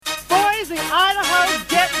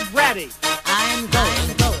ready. I'm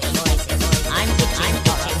going, voices. I'm itching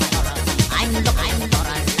for a lover. I'm looking for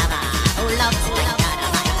a lover who loves like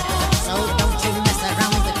dynamite. So don't you mess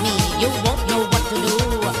around with me. You won't know what to do.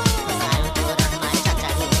 'Cause I'll put on my cha-cha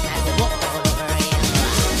heel and walk all over you.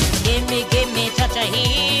 Give me cha-cha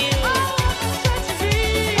heel.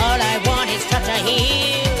 All I want is cha-cha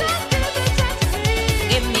heel.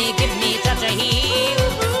 Give me cha-cha heel.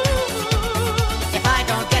 If I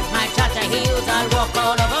don't get my cha-cha heels, I'll walk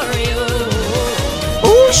all over you.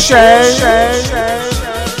 Ooh, Shay.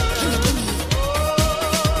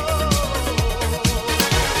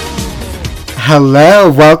 Hello,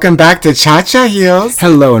 welcome back to Cha-Cha Heels.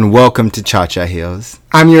 Hello and welcome to Cha-Cha Heels.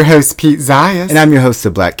 I'm your host, Pete Zayas. And I'm your host,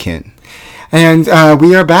 The Black Ken. And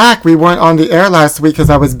we are back. We weren't on the air last week because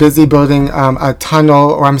I was busy building a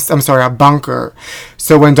tunnel, or I'm sorry, a bunker.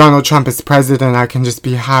 So when Donald Trump is president, I can just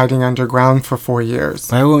be hiding underground for 4 years.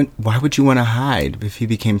 Why would you want to hide if he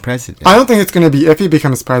became president? I don't think it's going to be if he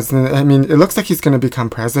becomes president. I mean, it looks like he's going to become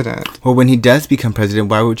president. Well, when he does become president,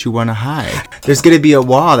 why would you want to hide? There's going to be a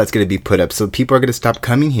wall that's going to be put up, so people are going to stop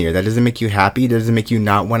coming here. That doesn't make you happy? Doesn't make you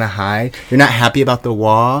not want to hide? You're not happy about the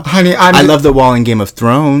wall? Honey, I love the wall in Game of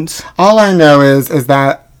Thrones. All I know is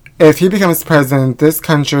that if he becomes president, this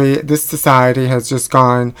country, this society has just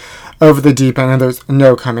gone over the deep end, and there's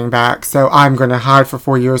no coming back. So I'm going to hide for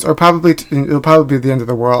 4 years, or it'll probably be the end of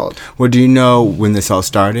the world. Well, do you know when this all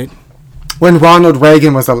started? When Ronald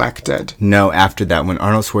Reagan was elected. No, after that, when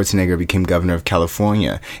Arnold Schwarzenegger became governor of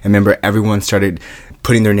California. And remember, everyone started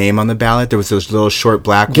putting their name on the ballot. There was those little short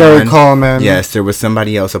black Gary one. Coleman. Yes, there was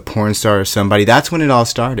somebody else, a porn star or somebody. That's when it all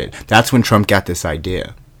started. That's when Trump got this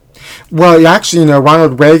idea. Well, actually,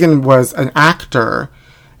 Ronald Reagan was an actor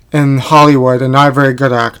in Hollywood, and not a very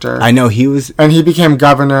good actor. I know he was. And he became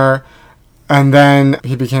governor, and then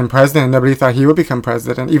he became president. Nobody thought he would become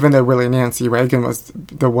president, even though really Nancy Reagan was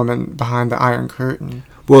the woman behind the Iron Curtain.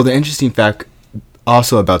 Well, the interesting fact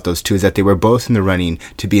also about those two is that they were both in the running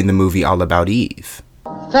to be in the movie All About Eve.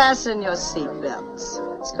 Fasten your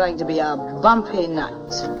seatbelts. It's going to be a bumpy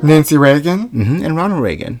night. Nancy Reagan? Mm-hmm, and Ronald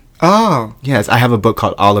Reagan. Oh. Yes, I have a book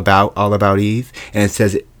called All About Eve, and it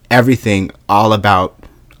says everything all about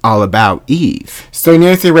Eve. So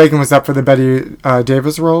Nancy Reagan was up for the Betty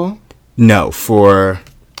Davis role? No, for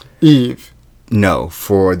Eve. No,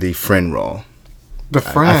 for the friend role. The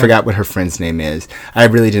friend? I forgot what her friend's name is. I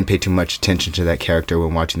really didn't pay too much attention to that character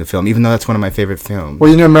when watching the film, even though that's one of my favorite films.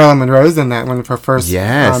 Well, Marilyn Monroe's in that, one of her first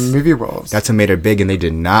movie roles. That's what made her big, and they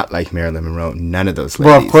did not like Marilyn Monroe. None of those ladies.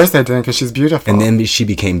 Well, of course they didn't, because she's beautiful. And then she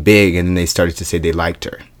became big, and then they started to say they liked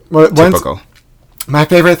her. Well, Typical. My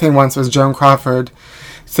favorite thing once was Joan Crawford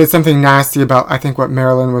said something nasty about, I think, what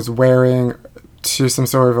Marilyn was wearing to some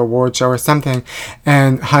sort of award show or something.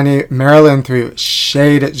 And, honey, Marilyn threw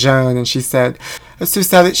shade at Joan, and she said, "It's so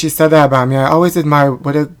sad that she said that about me. I always admire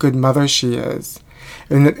what a good mother she is."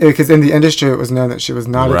 Because in the industry, it was known that she was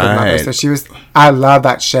not a good mother. So I love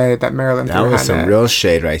that shade that Marilyn threw. That was some real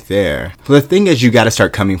shade right there. Well, the thing is, you got to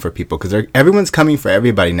start coming for people, because everyone's coming for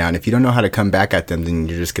everybody now. And if you don't know how to come back at them, then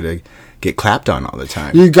you're just going to get clapped on all the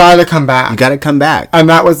time. You got to come back. You got to come back. And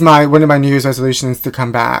that was one of my New Year's resolutions, to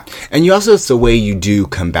come back. And it's the way you do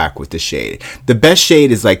come back with the shade. The best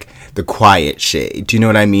shade is like the quiet shade. Do you know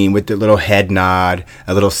what I mean? With the little head nod,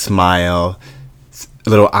 a little smile, a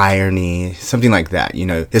little irony, something like that.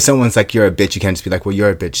 If someone's like, "You're a bitch," you can't just be like, "Well, you're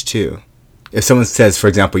a bitch too." If someone says, for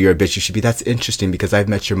example, "You're a bitch," you should be, "That's interesting because I've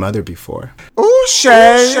met your mother before." Ooh,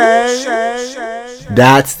 shade.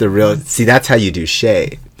 That's the real... See, that's how you do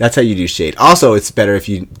shade. That's how you do shade. Also, it's better if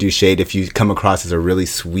you do shade if you come across as a really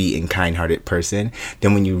sweet and kind-hearted person.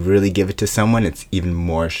 Then when you really give it to someone, it's even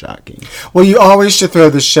more shocking. Well, you always should throw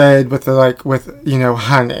the shade with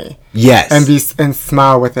honey. Yes. And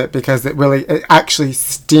smile with it, because it actually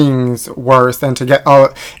stings worse than to get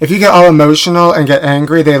all... If you get all emotional and get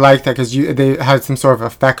angry, they like that because they had some sort of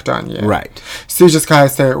effect on you. Right. So you just gotta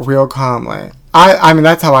say it real calmly. I mean,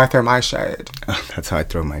 that's how I throw my shade. Oh, that's how I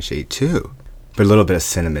throw my shade too. But a little bit of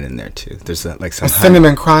cinnamon in there too. There's some honey.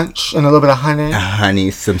 Cinnamon crunch and a little bit of honey.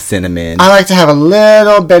 Honey, some cinnamon. I like to have a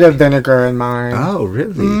little bit of vinegar in mine. Oh,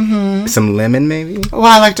 really? Mm-hmm. Some lemon, maybe? Well,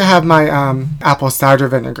 I like to have my apple cider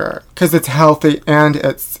vinegar because it's healthy and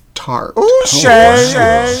it's tart. Ooh, shade.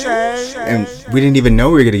 Wow. And we didn't even know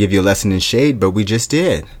we were going to give you a lesson in shade, but we just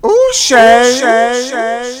did. Ooh, shade.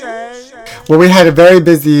 Well, we had a very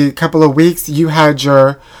busy couple of weeks. You had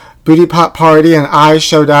your booty pop party, and I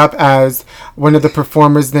showed up as one of the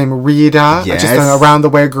performers named Rita. Yes. Just an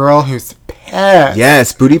around-the-way girl who's pissed.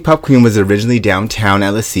 Yes, Booty Pop Queen was originally downtown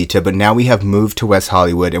at La Cita, but now we have moved to West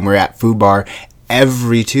Hollywood, and we're at Foo Bar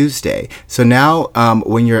every Tuesday. So now,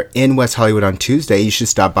 when you're in West Hollywood on Tuesday, you should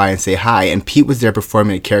stop by and say hi. And Pete was there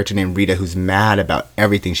performing a character named Rita who's mad about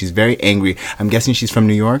everything. She's very angry. I'm guessing she's from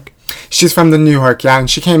New York? She's from the New York, yeah. And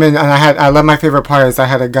she came in, and I love my favorite part is I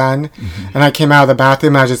had a gun, and I came out of the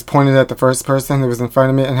bathroom, and I just pointed at the first person that was in front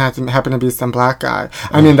of me, and happened to be some black guy.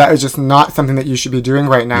 I mean, that is just not something that you should be doing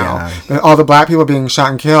right now. Yeah. All the black people being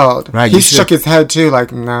shot and killed. Right, He shook his head, too,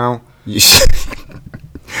 like, no.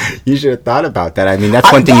 You should have thought about that. I mean, that's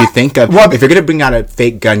one thing you think of. Well, if you're going to bring out a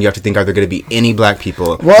fake gun, you have to think, are there going to be any black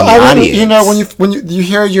people in the Well, audience? you know, when you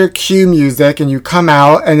hear your cue music and you come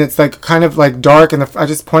out and it's like kind of like dark, and I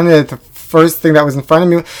just pointed at the first thing that was in front of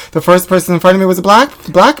me. The first person in front of me was a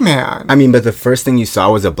black man. I mean, but the first thing you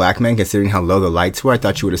saw was a black man, considering how low the lights were. I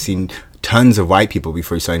thought you would have seen tons of white people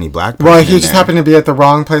before you saw any black people. Well, he just happened to be at the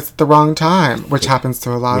wrong place at the wrong time, which happens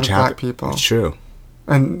to a lot of black people. It's true.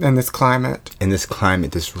 In this climate. In this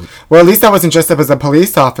climate, Well, at least I wasn't dressed up as a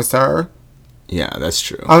police officer. Yeah, that's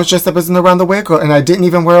true. I was dressed up as an around the wig girl, and I didn't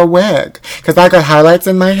even wear a wig because I got highlights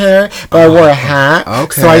in my hair, but I wore a hat,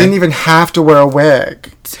 okay. so I didn't even have to wear a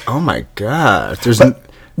wig. Oh my god! Rita's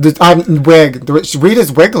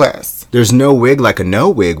wigless. There's no wig like a no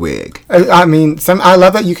wig. I mean, I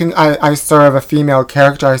love that you can. I serve a female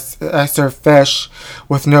character. I serve fish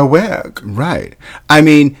with no wig. Right. I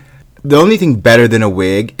mean, the only thing better than a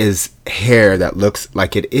wig is hair that looks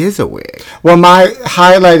like it is a wig. Well, my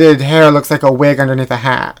highlighted hair looks like a wig underneath a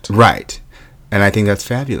hat. Right. And I think that's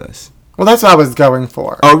fabulous. Well, that's what I was going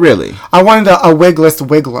for. Oh, really? I wanted a wigless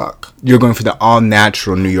wig look. You're going for the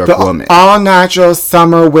all-natural New York woman. All-natural,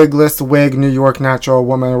 summer, wigless wig, New York natural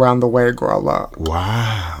woman around the way girl look.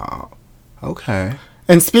 Wow. Okay.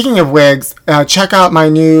 And speaking of wigs, check out my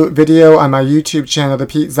new video on my YouTube channel, The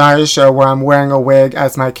Pete Zaya Show, where I'm wearing a wig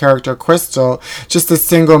as my character Crystal, just a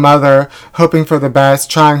single mother, hoping for the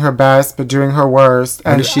best, trying her best, but doing her worst.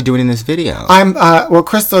 What is she doing in this video?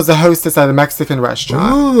 Crystal's a hostess at a Mexican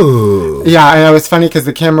restaurant. Ooh. Yeah, and it was funny because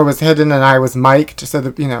the camera was hidden and I was mic'd, so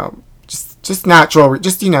that, just natural,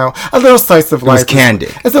 just, a little slice of life. It was candid.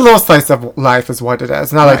 It's a little slice of life is what it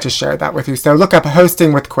is. And I like to share that with you. So look up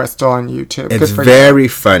Hosting with Crystal on YouTube. It's very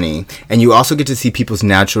funny. And you also get to see people's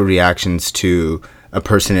natural reactions to a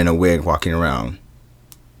person in a wig walking around.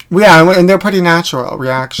 Yeah, and they're pretty natural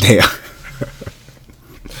reactions. They are.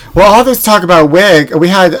 Well, all this talk about wig, we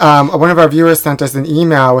had one of our viewers sent us an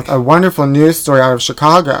email with a wonderful news story out of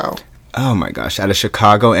Chicago. Oh my gosh, out of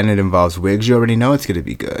Chicago, and it involves wigs. You already know it's going to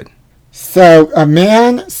be good. So, a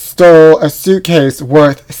man stole a suitcase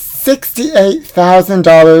worth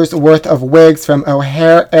 $68,000 worth of wigs from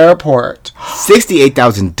O'Hare Airport.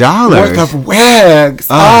 $68,000? Worth of wigs.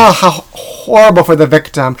 Oh, how horrible for the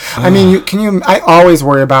victim. I mean, I always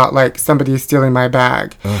worry about, somebody stealing my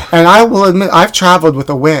bag. And I will admit, I've traveled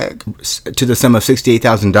with a wig. To the sum of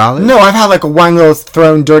 $68,000? No, I've had, one little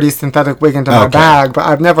thrown dirty synthetic wig into my bag, but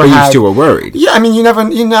I've never had... you still were worried? Yeah, I mean,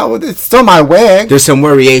 it's still my wig. There's some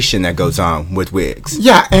worryation that goes on with wigs.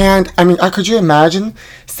 Yeah, and, I mean, could you imagine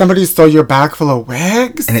somebody stole your bag full of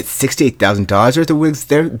wigs? And it's $68,000 worth of wigs?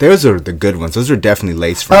 Those are the good ones. Those are definitely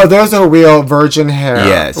lace fronts. Oh, those are real virgin hair.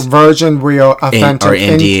 Yes. Virgin, real, authentic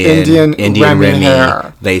Indian Remy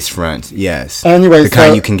hair. Lace fronts, yes. Anyway, the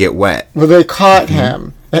kind you can get wet. Well, they caught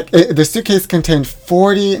him. The suitcase contained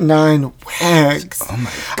 49 wigs. Oh my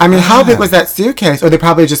God. I mean, how big was that suitcase? Or they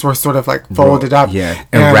probably just were sort of folded up. Yeah,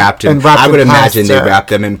 and wrapped in. I would imagine they wrapped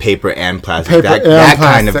them in paper and plastic.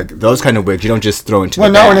 Those kind of wigs you don't just throw into the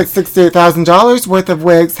bag. Well, no, and it's $68,000 worth of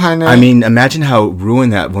wigs, honey. I mean, imagine how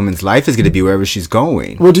ruined that woman's life is going to be wherever she's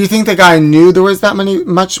going. Well, do you think the guy knew there was that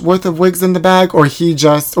much worth of wigs in the bag, or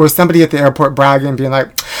or somebody at the airport bragging, being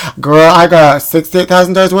like, "Girl, I got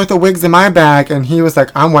 $68,000 worth of wigs in my bag," and he was like,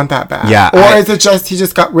 "I want that bag." Yeah. Or is it just he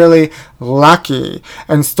just got really lucky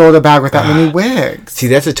and stole the bag with that many wigs? See,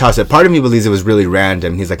 that's a toss-up. Part of me believes it was really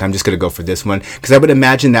random. He's like, I'm just going to go for this one. Because I would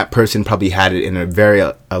imagine that person probably had it in a very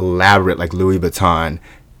elaborate, Louis Vuitton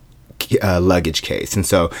luggage case. And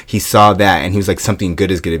so he saw that, and he was like, something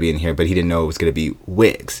good is going to be in here, but he didn't know it was going to be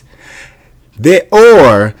wigs.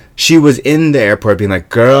 Or she was in the airport being like,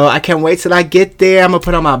 girl, I can't wait till I get there. I'm going to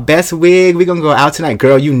put on my best wig. We're going to go out tonight.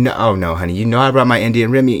 Girl, oh no, honey. I brought my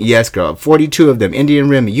Indian Remy. Yes, girl. 42 of them. Indian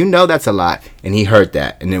Remy. That's a lot. And he heard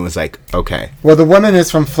that. And it was like, okay. Well, the woman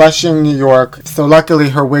is from Flushing, New York. So luckily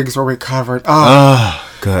her wigs were recovered. Oh,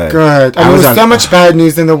 good. Good. I mean, there's so much bad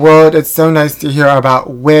news in the world. It's so nice to hear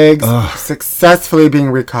about wigs successfully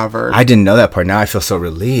being recovered. I didn't know that part. Now I feel so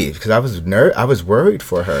relieved because I was worried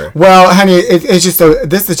for her. Well, honey, it's just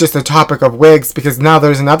this is just a topic of wigs because now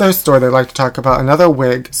there's another story they'd like to talk about, another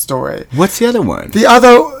wig story. What's the other one? The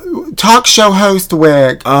other talk show host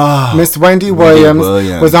wig. Oh, Miss Wendy Williams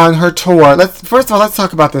was on her tour. First of all, let's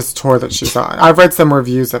talk about this tour that she's on. I've read some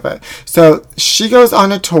reviews of it. So she goes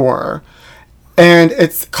on a tour, and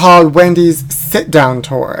it's called Wendy's Sit Down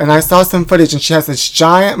Tour. And I saw some footage, and she has this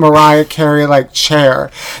giant Mariah Carey like chair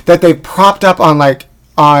that they propped up on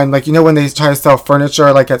you know when they try to sell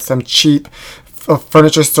furniture like at some cheap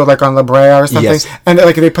furniture store like on La Brea or something, yes. and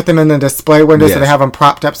like they put them in the display window, yes. so they have them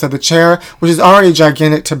propped up. So the chair, which is already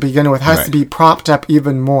gigantic to begin with, has to be propped up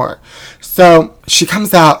even more. So she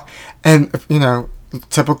comes out and, you know,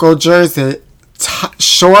 typical Jersey,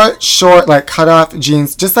 short, like cut off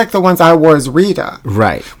jeans, just like the ones I wore as Rita.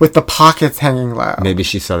 Right. With the pockets hanging low. Maybe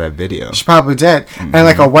she saw that video. She probably did. Mm-hmm. And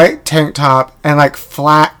like a white tank top and like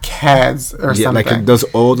flat Keds or something. Like those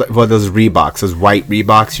those Reeboks, those white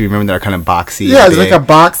Reeboks. You remember they're kind of boxy. Yeah, it's like a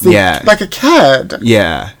boxy, like a Ked.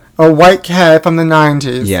 Yeah. A white Ked from the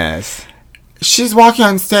 90s. Yes. She's walking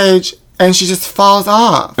on stage and she just falls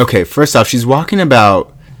off. Okay, first off, she's walking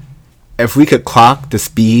about, if we could clock the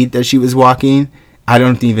speed that she was walking, I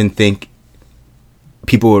don't even think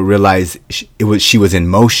people would realize she was in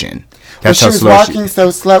motion. That's how slow she was walking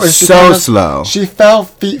so slow. And slow. She fell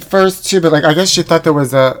feet first too, but like I guess she thought there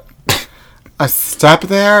was a step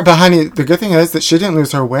there. But honey, the good thing is that she didn't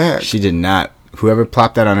lose her wig. She did not. Whoever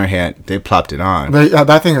plopped that on her head, they plopped it on.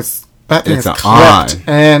 That thing is clipped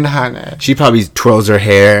in, honey. She probably twirls her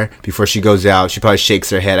hair before she goes out. She probably shakes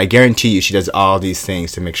her head. I guarantee you she does all these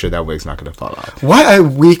things to make sure that wig's not going to fall off. What a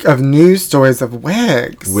week of news stories of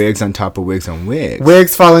wigs. Wigs on top of wigs on wigs.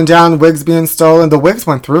 Wigs falling down, wigs being stolen. The wigs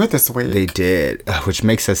went through it this week. They did, which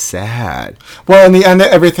makes us sad. Well, in the end,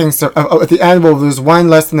 at the end, there's one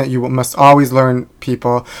lesson that you must always learn,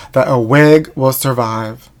 people, that a wig will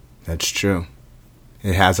survive. That's true.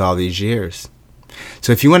 It has all these years.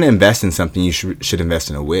 So if you want to invest in something, you should invest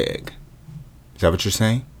in a wig. Is that what you're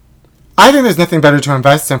saying? I think there's nothing better to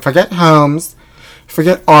invest in. Forget homes,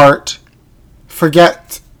 forget art,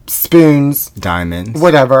 forget spoons, diamonds,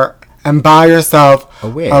 whatever, and buy yourself a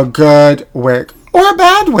wig, a good wig or a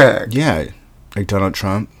bad wig. Yeah, like Donald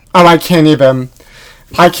Trump. Oh, I can't even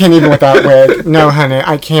with that wig. No, honey,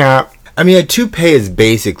 I can't. I mean, a toupee is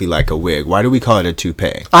basically like a wig. Why do we call it a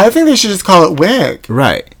toupee? I think they should just call it wig.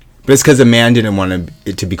 Right. But it's because a man didn't want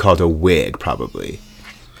it to be called a wig, probably.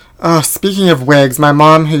 Oh, speaking of wigs, my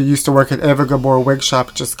mom, who used to work at Eva Gabor Wig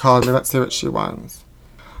Shop, just called me. Let's see what she wants.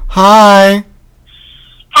 Hi.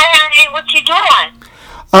 Hi, honey. What you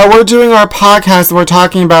doing? We're doing our podcast and we're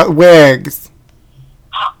talking about wigs.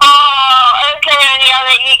 Oh, okay, honey. I'll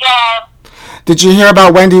let you go. Did you hear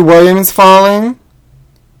about Wendy Williams falling?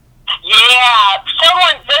 Yeah.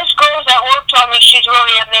 Those girls at work told me she's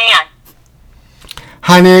really a man.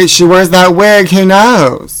 Honey, she wears that wig. Who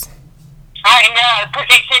knows? I know, because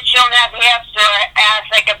they said she'll not have to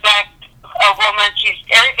act like a woman. She's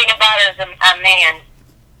everything about her is a man.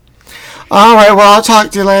 All right, well, I'll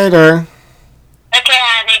talk to you later. Okay,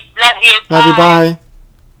 honey. Love you. Love you, bye.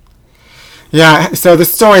 Yeah, so the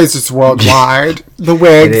story is just worldwide. The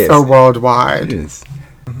wigs are worldwide. It is.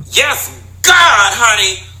 Yes, God,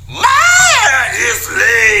 honey. Man is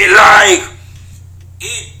laid like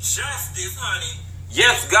injustice, honey.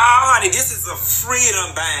 Yes, God, honey, this is a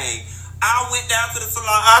freedom bang. I went down to the salon.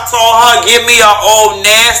 I told her, give me an old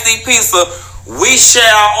nasty piece of We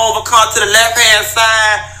Shall Overcome to the left-hand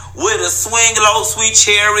side with a swing low sweet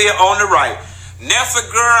chariot on the right. Nessa,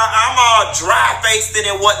 girl, I'm all dry-faced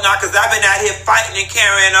and whatnot because I've been out here fighting and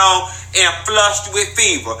carrying on and flushed with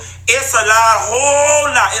fever. It's a whole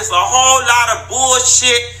lot of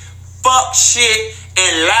bullshit, fuck shit,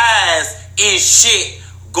 and lies and shit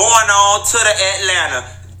going on to the Atlanta.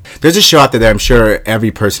 There's a show out there that I'm sure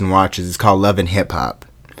every person watches. It's called Love and Hip Hop.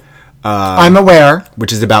 I'm aware.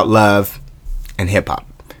 Which is about love and hip hop.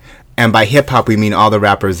 And by hip hop, we mean all the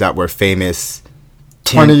rappers that were famous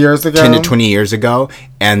 20 years ago. 10 to 20 years ago.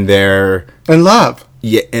 And they're in love.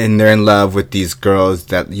 Yeah, and they're in love with these girls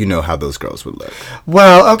that, you know how those girls would look.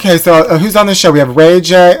 Well, okay, so who's on the show? We have Ray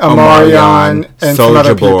J, Omarion, and some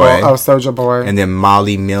other people. Oh, Soulja Boy. And then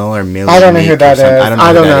Molly Mill or Millie. I don't know who that is.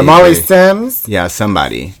 I don't know. Molly Sims? Yeah,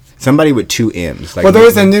 somebody. Somebody with two M's. Like, well, there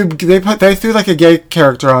was a new... They threw like a gay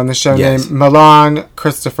character on the show named Milan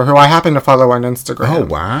Christopher, who I happen to follow on Instagram. Oh,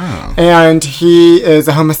 wow. And he is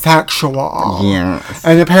a homosexual. Yes.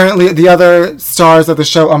 And apparently the other stars of the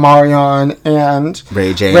show, Omarion and...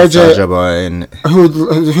 Ray J and Soulja Boy. And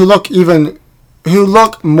who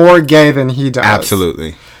look more gay than he does.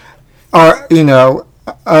 Absolutely. Are,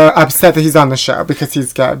 upset that he's on the show because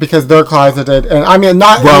he's gay, because they're closeted, and I mean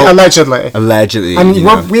allegedly. Allegedly, I mean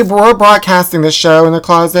we're broadcasting the show in the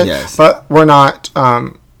closet, yes, but we're not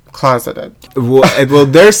closeted. Well,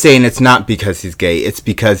 they're saying it's not because he's gay. It's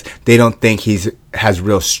because they don't think has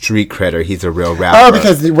real street cred or he's a real rapper. Oh,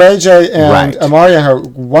 because Ray J and Right. Omarion are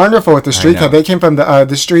wonderful with the street know. cred. They came from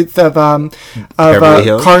the streets of Beverly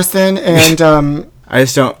Hills? Carson and I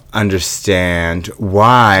just don't understand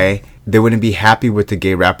why they wouldn't be happy with the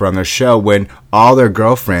gay rapper on their show when all their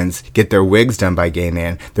girlfriends get their wigs done by gay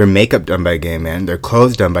men, their makeup done by gay men, their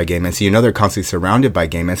clothes done by gay men. So they're constantly surrounded by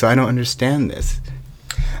gay men. So I don't understand this.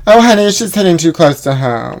 oh, honey, it's just hitting too close to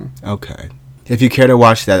home. Okay. If you care to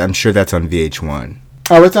watch that, I'm sure that's on VH1.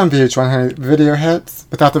 Oh, it's on VH1, honey. Video hits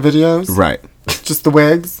without the videos. Right. Just the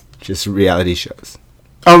wigs. Just reality shows.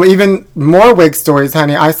 Oh, even more wig stories,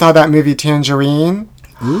 honey. I saw that movie Tangerine.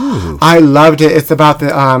 Ooh. I loved it. It's about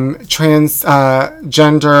the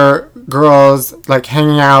transgender girls like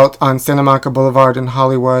hanging out on Santa Monica Boulevard in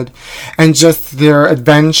Hollywood and just their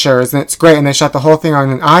adventures, and it's great. And they shot the whole thing on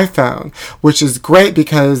an iPhone, which is great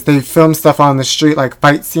because they film stuff on the street like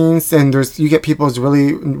fight scenes, and you get people's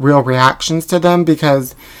really real reactions to them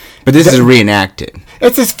because But this is reenacted.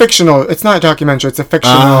 it's a fictional. It's not a documentary. It's a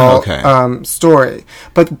fictional okay. Story,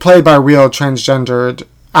 but played by real transgendered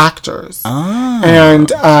actors. Ah. And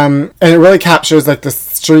it really captures like the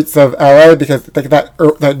streets of LA because like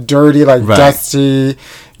that dirty, like Right. dusty,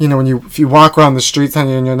 if you walk around the streets,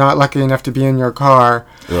 honey, and you're not lucky enough to be in your car,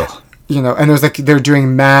 Ugh. and there's like they're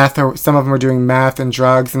doing meth, or some of them are doing meth and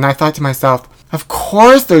drugs, and I thought to myself, of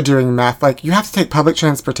course they're doing meth. Like, you have to take public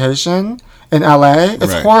transportation in LA. It's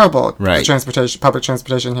Right. horrible. Right. Public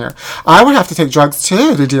transportation here. I would have to take drugs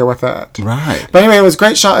too to deal with it. Right. But anyway, it was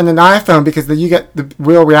great shot in an iPhone because then you get the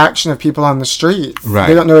real reaction of people on the streets. Right.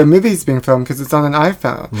 They don't know a movie's being filmed because it's on an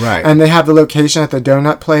iPhone. Right. And they have the location at the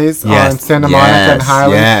donut place Yes. on Santa Monica and Yes.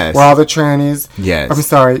 Highland Yes. where all the trannies, Yes. I'm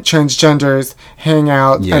sorry, transgenders hang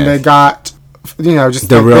out, Yes. and they got, just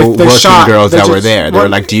The like, real they working shot, girls they that were just- there. They were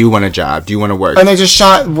like, do you want a job? Do you want to work? and they just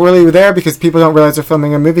shot really there because people don't realize they're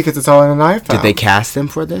filming a movie because it's all in an iPhone. Did they cast them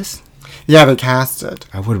for this? Yeah, they cast it.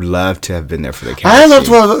 I would love to have been there for the I casting.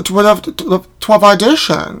 would have to have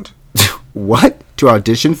auditioned. What? To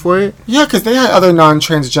audition for it? Yeah, because they had other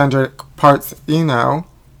non-transgender parts,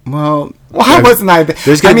 Well, Why wasn't I there?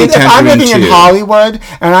 There's gonna be if I'm Tangerine living in too. Hollywood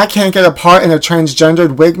and I can't get a part in a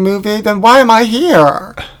transgendered wig movie, then why am I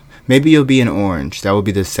here? maybe you'll be in Orange. That will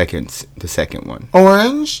be the second one.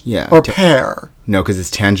 Orange? Yeah. Or pear? No, because it's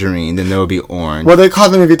Tangerine. Then there will be Orange. Well, they call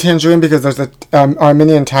the movie Tangerine because there's a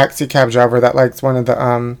Armenian taxi cab driver that likes one of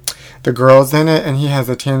the girls in it, and he has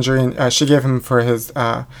a tangerine. She gave him for his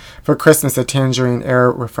for Christmas a tangerine air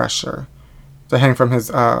refresher to hang from his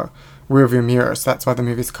rearview mirror. So that's why the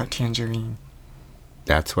movie's called Tangerine.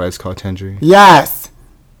 That's why it's called Tangerine? Yes,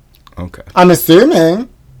 Okay. I'm assuming.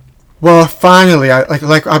 Well, finally,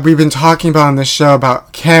 we've been talking about on this show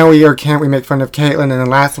about can we or can't we make fun of Caitlyn, and then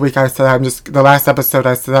last week the last episode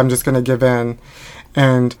I said I'm just going to give in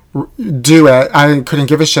and do it. I couldn't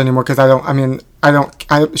give a shit anymore because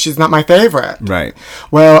she's not my favorite. Right.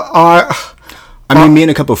 Well, me and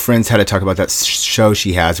a couple of friends had to talk about that show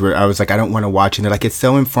she has where I was like, I don't want to watch it. And they're like, it's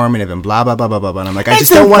so informative and blah, blah, blah, blah, blah. And I'm like, I it's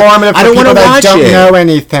just don't want informative I don't for want to people watch that don't it. know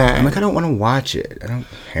anything. I'm like, I don't want to watch it. I don't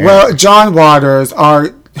care. Well, John Waters, our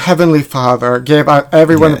Heavenly Father, gave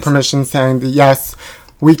everyone Yes. permission saying that, yes,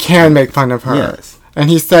 we can make fun of her. Yes. And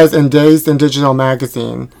he says in Dazed and Digital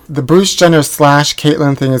magazine, the Bruce Jenner /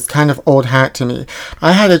 Caitlyn thing is kind of old hat to me.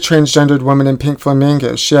 I had a transgendered woman in Pink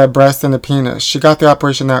Flamingos. She had breasts and a penis. She got the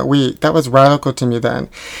operation that week. That was radical to me then.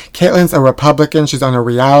 Caitlyn's a Republican. She's on a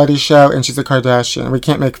reality show, and she's a Kardashian. We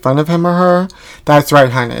can't make fun of him or her. That's right,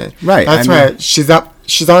 honey. Right, That's I mean- right.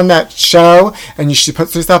 She's on that show, and she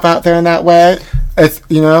puts herself out there in that way. It's,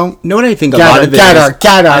 know what I think? Get her,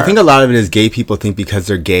 get her. I think a lot of it is gay people think because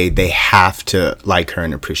they're gay, they have to like her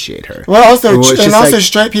and appreciate her. Well, also, it's and just also like-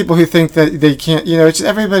 straight people who think that they can't. It's just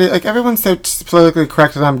everybody. Like everyone's so politically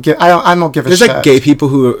correct, and I don't give a There's shit. like gay people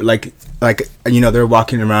who are like they're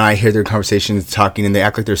walking around. I hear their conversations talking, and they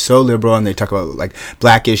act like they're so liberal, and they talk about like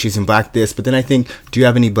black issues and black this. But then I think, do you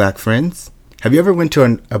have any black friends? Have you ever went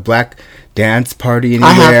to a black dance party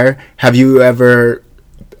anywhere? Have you ever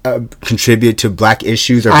contribute to black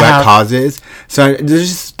issues or black causes? So there's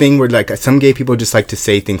this thing where like some gay people just like to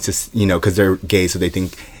say things to because they're gay, so they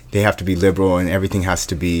think they have to be liberal and everything has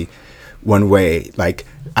to be one way. Like,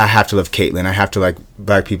 I have to love Caitlyn, I have to like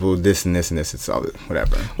black people, this and this and this. It's all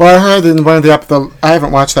whatever. Well, I heard in one of the I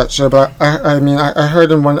haven't watched that show, but I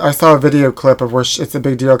heard in one. I saw a video clip of where it's a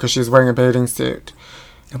big deal because she's wearing a bathing suit.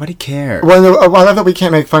 Nobody cares. Well, I love that we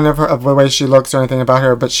can't make fun of her of the way she looks or anything about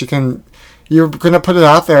her, but she can. You're gonna put it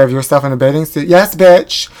out there of yourself in a bathing suit. Yes,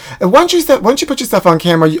 bitch. And once you put yourself on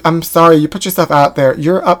camera, I'm sorry, you put yourself out there.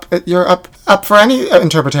 You're up for any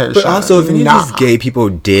interpretation. But also, if any of these gay people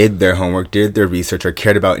did their homework, did their research, or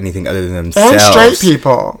cared about anything other than and themselves, straight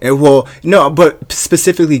people. Well, no, but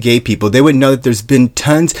specifically gay people, they would know that there's been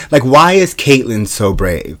tons. Like, why is Caitlyn so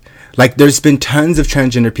brave? Like, there's been tons of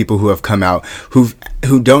transgender people who have come out who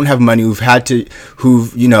don't have money, who've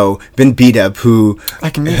been beat up, who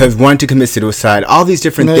Like me. have wanted to commit suicide, all these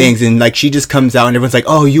different Me. things, and like she just comes out and everyone's like,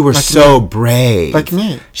 "Oh, you were Like so me. brave." Like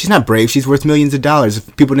me. She's not brave. She's worth millions of dollars.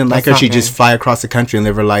 If people didn't like That's her, not she'd just me. fly across the country and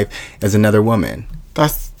live her life as another woman.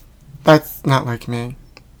 That's not like me.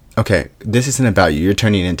 Okay, this isn't about you. You're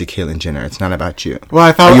turning into Caitlyn Jenner. It's not about you. Well,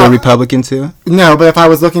 I thought Are you a Republican too? No, but if I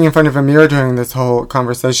was looking in front of a mirror during this whole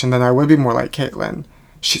conversation, then I would be more like Caitlyn.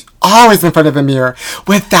 She's always in front of a mirror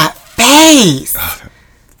with that face.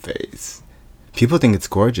 Face. People think it's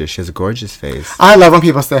gorgeous. She has a gorgeous face. I love when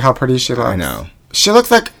people say how pretty she looks. I know. She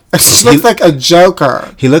looks like a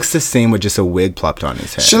Joker. He looks the same with just a wig plopped on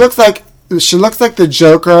his head. She looks like the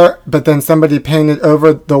Joker, but then somebody painted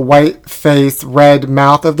over the white face, red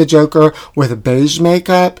mouth of the Joker with beige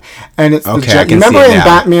makeup, and it's Okay, I can Remember see it in now.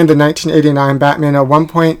 Batman, the 1989 Batman, at one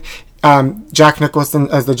point, Jack Nicholson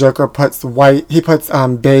as the Joker puts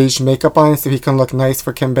beige makeup on so he can look nice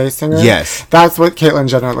for Kim Basinger. Yes. That's what Caitlyn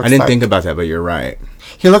Jenner looks like. I didn't think about that, but you're right.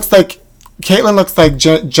 Caitlyn looks like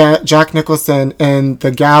Jack Nicholson in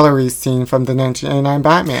the gallery scene from the 1989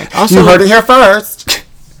 Batman. Also- You heard it here first.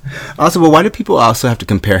 Also, but why do people also have to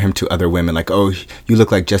compare him to other women? Like, oh, you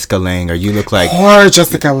look like Jessica Lange, or you look like... Poor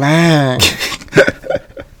Jessica Lange.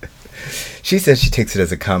 She says she takes it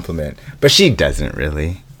as a compliment, but she doesn't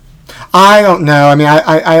really. I don't know. I mean,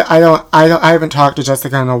 I haven't talked to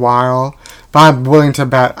Jessica in a while, but I'm willing to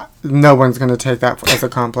bet no one's going to take that as a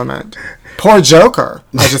compliment. Poor Joker,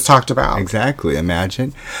 I just talked about. Exactly.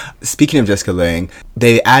 Imagine. Speaking of Jessica Lange,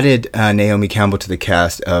 they added Naomi Campbell to the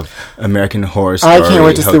cast of American Horror Story. I can't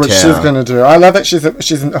wait to see what Hotel. she's going to do. I love that she's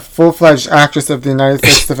a full-fledged actress of the United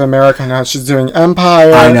States of America now. She's doing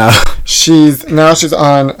Empire. I know. She's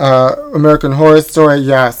on American Horror Story.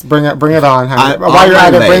 Yes, bring it on, honey. While you're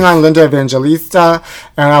at it, bring on Linda Evangelista,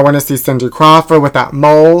 and I want to see Cindy Crawford with that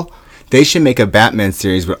mole. They should make a Batman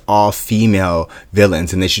series with all female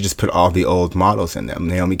villains, and they should just put all the old models in them.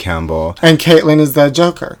 Naomi Campbell. And Caitlyn is the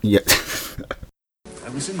Joker. Yeah. I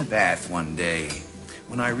was in the bath one day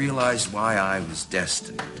when I realized why I was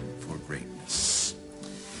destined for greatness.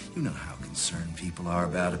 You know how concerned people are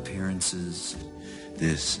about appearances.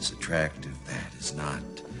 This is attractive, that is not.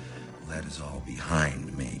 Well, that is all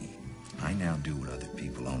behind me. I now do what other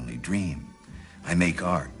people only dream. I make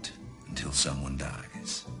art until someone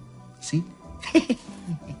dies. See?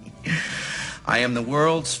 I am the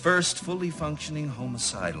world's first fully functioning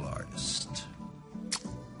homicidal artist.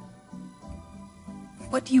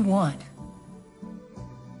 What do you want?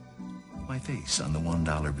 My face on the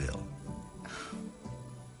 $1 bill.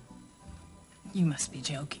 You must be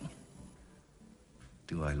joking.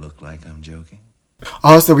 Do I look like I'm joking?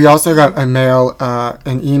 Also, we also got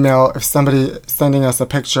an email of somebody sending us a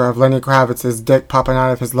picture of Lenny Kravitz's dick popping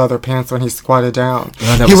out of his leather pants when he squatted down.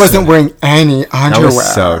 Oh, he wasn't wearing any underwear. That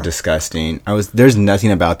was so disgusting. There's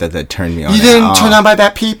nothing about that turned me on. You didn't turn on by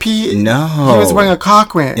that pee-pee? No. He was wearing a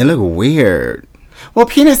cock ring. It looked weird. Well,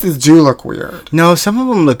 penises do look weird. No, some of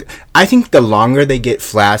them look... I think the longer they get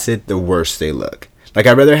flaccid, the worse they look. Like,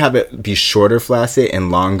 I'd rather have it be shorter flaccid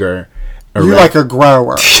and longer erect. You like a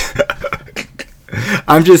grower.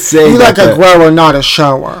 I'm just saying. You like a grower, not a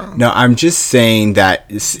shower. No, I'm just saying that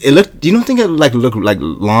it looked. You don't think it looked like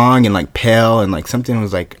long and like pale and like something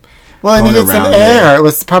was like. Well, it needed some air.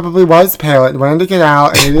 It. It probably was pale. It wanted to get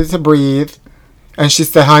out. It needed to breathe. And she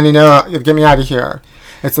said, "Honey, no, get me out of here."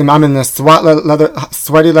 I'm in this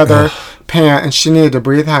sweaty leather pant, and she needed to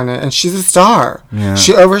breathe, honey. And she's a star. Yeah.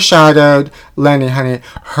 She overshadowed Lenny, honey.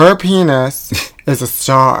 Her penis is a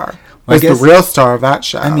star. Is the real star of that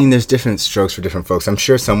show. I mean, there's different strokes for different folks. I'm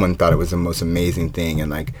sure someone thought it was the most amazing thing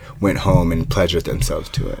and like went home and pleasured themselves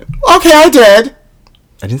to it. Okay, I did.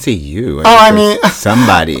 I didn't say you. I mean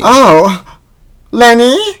somebody. Oh,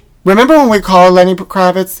 Lenny. Remember when we called Lenny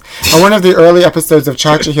Kravitz? On one of the early episodes of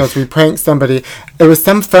Cha-Cha Heels, we pranked somebody. It was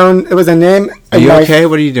some phone. It was a name. Are you okay?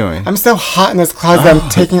 What are you doing? I'm so hot in this closet. I'm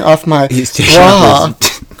taking off my bra.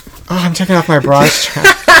 I'm taking off my bra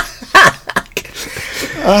strap.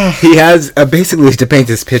 He has basically, to paint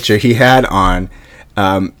this picture, he had on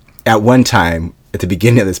at one time at the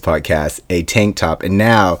beginning of this podcast a tank top, and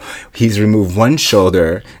now he's removed one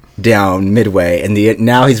shoulder down midway, and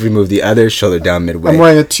now he's removed the other shoulder down midway. I'm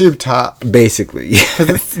wearing a tube top, basically, because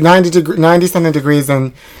it's 90 something degrees,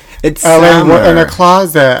 and It's Ellen summer. in a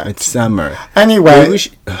closet. It's summer. Anyway,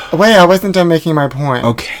 Maybe wait, I wasn't done making my point.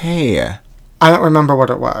 Okay. I don't remember what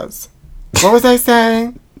it was. What was I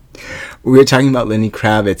saying? We were talking about Lenny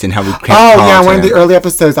Kravitz and how we can't Oh, call yeah, him. one of the early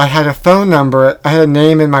episodes, I had a phone number. I had a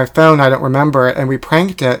name in my phone. I don't remember it. And we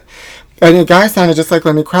pranked it. And the guy sounded just like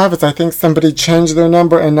Lenny Kravitz. I think somebody changed their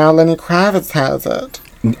number, and now Lenny Kravitz has it.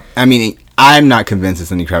 I mean, I'm not convinced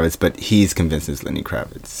it's Lenny Kravitz, but he's convinced it's Lenny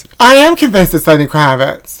Kravitz. I am convinced it's Lenny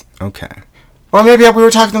Kravitz. Okay. Or maybe we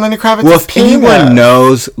were talking to Lenny Kravitz. Well, if anyone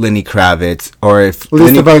knows Lenny Kravitz, or if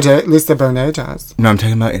Lisa Bonet does. No, I'm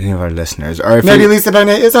talking about any of our listeners. Or if maybe Lisa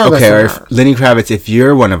Bonet is our listener. Okay, or if Lenny Kravitz, if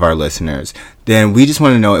you're one of our listeners, then we just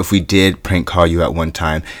want to know if we did prank call you at one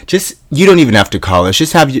time. Just, you don't even have to call us.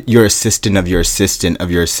 Just have your assistant of your assistant of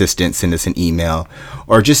your assistant send us an email.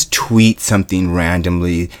 Or just tweet something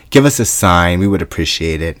randomly. Give us a sign. We would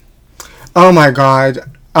appreciate it. Oh my God.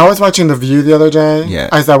 I was watching The View the other day. Yes.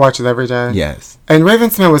 As I watch it every day. Yes. And Raven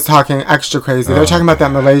Smith was talking extra crazy. They were talking about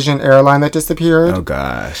that Malaysian airline that disappeared. Oh,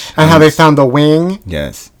 gosh. And how they found the wing.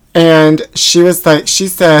 Yes. And she was like, she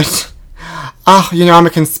said, oh, I'm a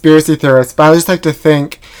conspiracy theorist, but I just like to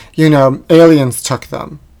think, aliens took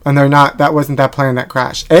them. And they're not, that wasn't that plane that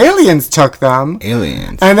crashed. Aliens took them.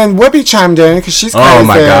 Aliens. And then Whoopi chimed in because she's crazy. Oh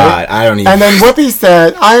my God, I don't even. And then Whoopi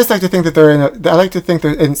said, I just like to think that I like to think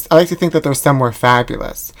that they're somewhere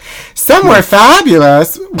fabulous. Somewhere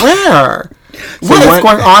fabulous? Where? What is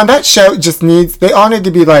going on? That show just needs, they all need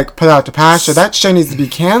to be like put out to pasture. That show needs to be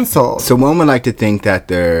canceled. So one would like to think that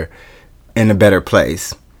they're in a better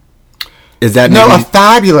place. Is that a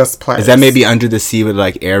fabulous place? Is that maybe under the sea with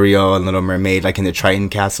like Ariel and Little Mermaid, like in the Triton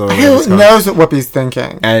Castle? Who knows what Whoopi's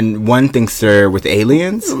thinking? And one thinks they're with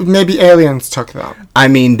aliens. Maybe aliens took them. I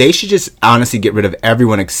mean, they should just honestly get rid of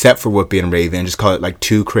everyone except for Whoopi and Raven and just call it like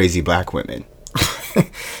two crazy black women.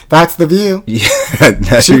 That's The View.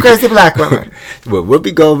 Yeah, two crazy black women. With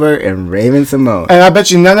Whoopi Goldberg and Raven Simone. And I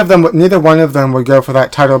bet you neither one of them would go for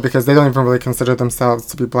that title because they don't even really consider themselves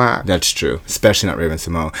to be black. That's true, especially not Raven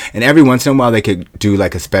Simone. And every once in a while they could do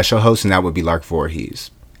like a special host, and that would be Lark Voorhees.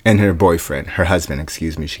 And her husband,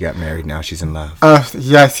 excuse me, she got married now, she's in love.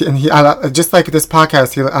 Yes, and he just like this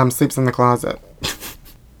podcast, he sleeps in the closet.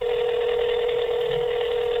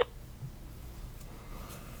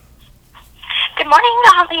 Good morning,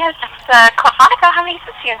 Holly. It's Club Monica. How may I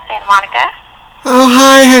assist you in Santa Monica? Oh,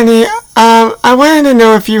 hi, honey. I wanted to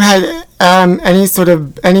know if you had any sort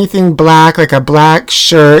of anything black, like a black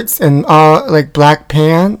shirts and all like black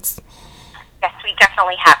pants. Yes, we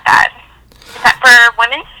definitely have that. Is that for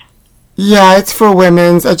women? Yeah, it's for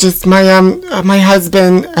women's. I just my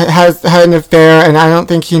husband has had an affair, and I don't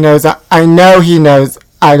think he knows. I know he knows.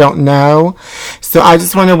 I don't know. So I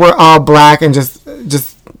just want to wear all black and just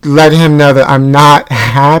let him know that I'm not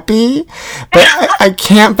happy. But I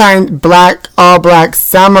can't find all black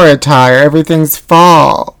summer attire. Everything's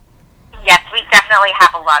fall. Yes, we definitely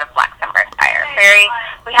have a lot of black summer attire.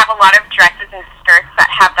 We have a lot of dresses and skirts that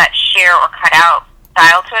have that sheer or cutout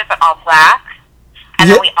style to it, but all black. And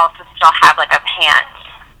then we also still have like a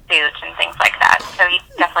pantsuit and things like that. So you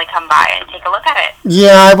can definitely come by and take a look at it.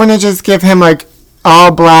 Yeah, I want to just give him like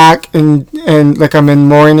all black and like I'm in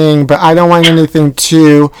mourning, but I don't want anything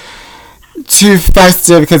too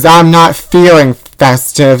festive because I'm not feeling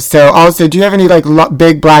festive. So also, do you have any like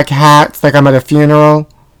big black hats like I'm at a funeral?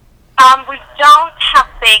 We don't have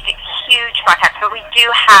big, huge black hats, but we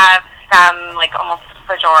do have some like almost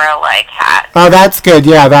fedora-like hats. Oh, that's good.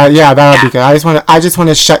 Yeah, that'll be good. I just want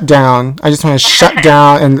to shut down. I just want to shut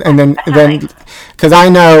down and then because I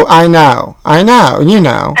know, you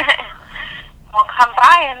know. We'll come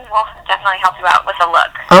by and we'll definitely help you out with a look.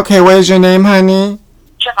 Okay, what is your name, honey?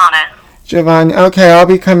 Giovanna. Okay, I'll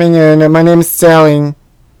be coming in. My name's Sally.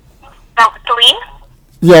 Oh, Celine?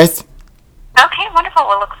 Yes. Okay, wonderful.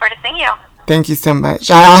 We'll look forward to seeing you. Thank you so much.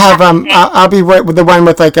 I'll have I'll be with the one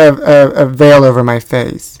with like a veil over my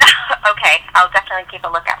face. Okay, I'll definitely keep a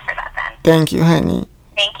lookout for that then. Thank you, honey.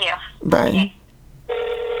 Thank you. Bye. Okay.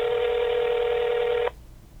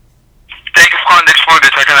 Thank you for calling Dick's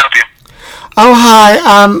Mortgage. How can I help you? Oh, hi.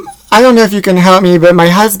 I don't know if you can help me, but my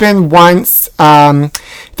husband wants,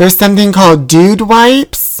 there's something called dude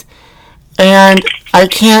wipes, and I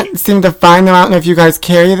can't seem to find them. I don't know if you guys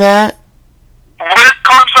carry that. What is it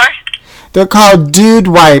called, sorry? They're called dude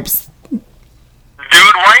wipes. Dude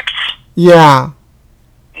wipes? Yeah.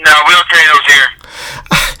 No, we don't carry those here.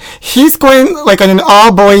 He's going, like, on an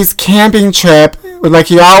all-boys camping trip, like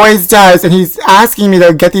he always does, and he's asking me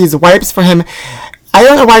to get these wipes for him. I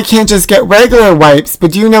don't know why I can't just get regular wipes,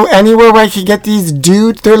 but do you know anywhere where I could get these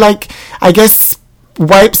they're like, I guess,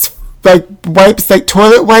 wipes like wipes, like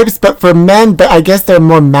toilet wipes, but for men. But I guess they're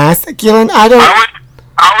more masculine. I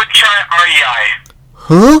would try REI.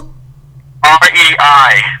 Who?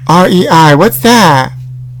 REI. REI. What's that?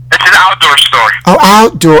 It's an outdoor store. Oh,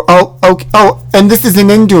 outdoor. Oh, okay. Oh, and this is an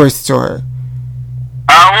indoor store.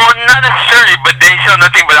 Well, not necessarily, but they sell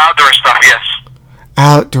nothing but outdoor stuff. Yes.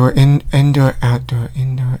 Outdoor, indoor, outdoor,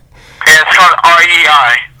 indoor. Yeah, it's called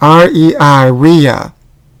REI. REI, RIA.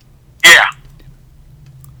 Yeah.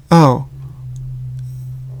 Oh.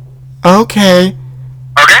 Okay.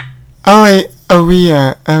 Okay. Oh wait,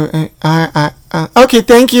 RIA. Okay,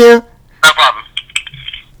 thank you. No problem.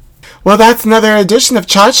 Well, that's another edition of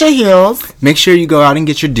Cha-Cha Heels. Make sure you go out and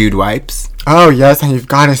get your dude wipes. Oh, yes, and you've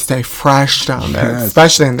got to stay fresh down there, Yes.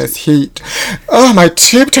 especially in this heat. Oh, my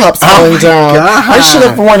tube top's falling down. God. I should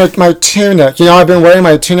have worn my tunic. You know, I've been wearing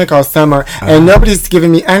my tunic all summer, and nobody's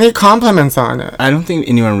giving me any compliments on it. I don't think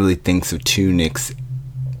anyone really thinks of tunics.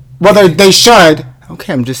 Well, they should.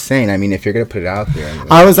 Okay, I'm just saying. I mean, if you're going to put it out there.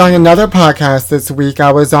 I was on another podcast this week.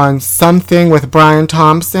 I was on Something with Brian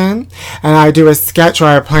Thompson, and I do a sketch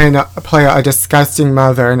where I play a disgusting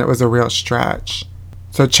mother, and it was a real stretch.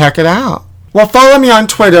 So check it out. Well, follow me on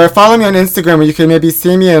Twitter, follow me on Instagram where you can maybe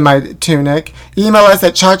see me in my tunic. Email us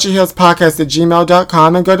at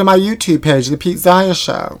chachaheelspodcast@gmail.com and go to my YouTube page, The Pete Zaya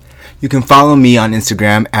Show. You can follow me on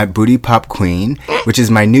Instagram at Booty Pop Queen, which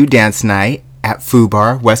is my new dance night at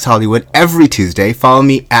Fubar, West Hollywood, every Tuesday. Follow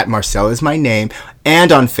me at Marcel is my name,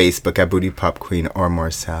 and on Facebook at Booty Pop Queen or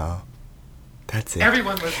Marcel. That's it.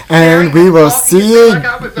 And we will see you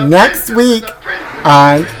next week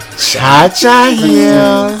on Cha-Cha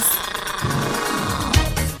Heels.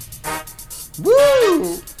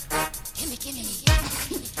 Woo!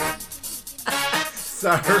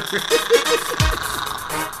 Sorry.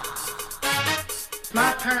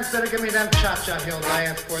 My parents better give me them cha-cha heels I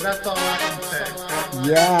asked for. That's all I can say.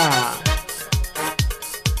 Yeah.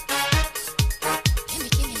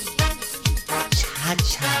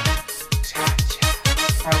 Cha-cha.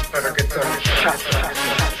 I better get those cha-cha.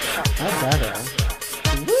 I better.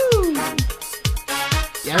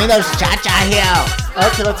 Give me those cha-cha heels.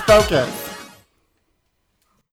 Okay, let's focus.